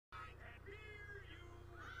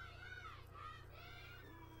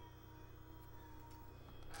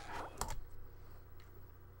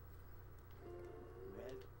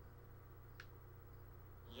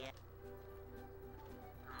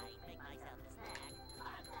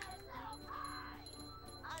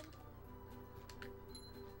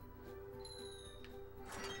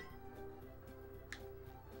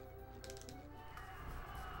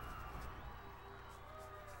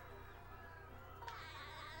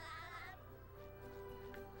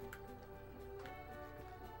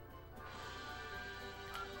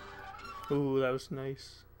Ooh, that was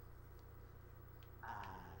nice.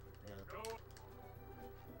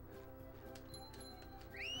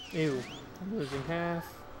 Ew, I'm losing half.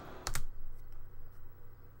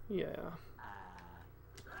 Yeah.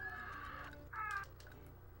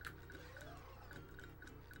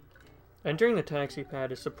 Entering the taxi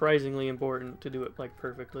pad is surprisingly important to do it, like,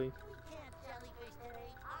 perfectly.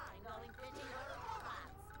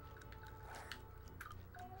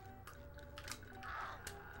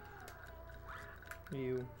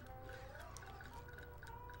 You.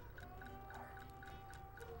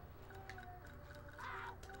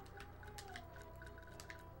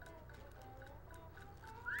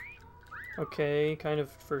 Okay, kind of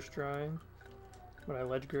first try, but I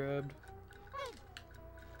ledge grabbed.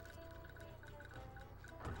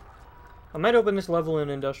 I might open this level in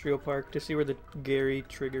Industrial Park to see where the Gary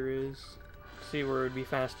trigger is. See where it would be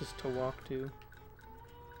fastest to walk to.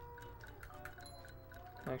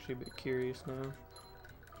 I'm actually a bit curious now.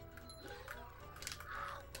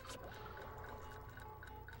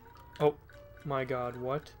 Oh my god,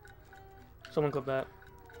 what? Someone clip that.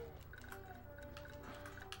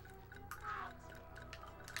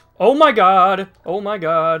 Oh my god! Oh my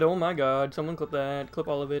god, oh my god. Someone clip that. Clip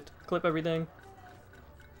all of it. Clip everything.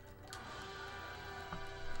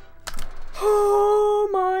 Oh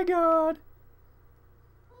my god!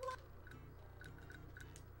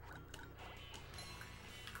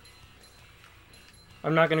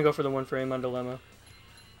 I'm not gonna go for the one frame on Dilemma.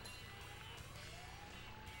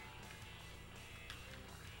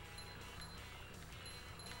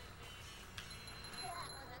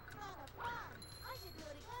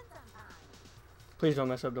 Please don't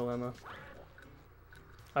mess up Dilemma.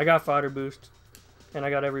 I got fodder boost, and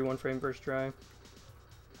I got every one frame first try.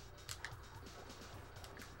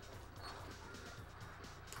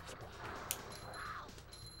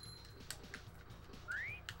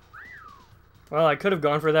 Well, I could have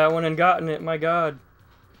gone for that one and gotten it, my god.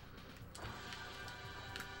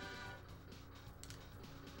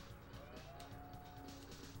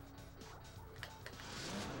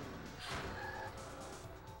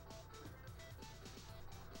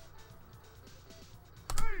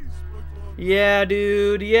 Yeah,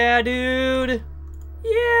 dude. Yeah, dude.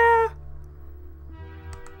 Yeah.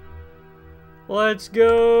 Let's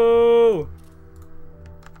go.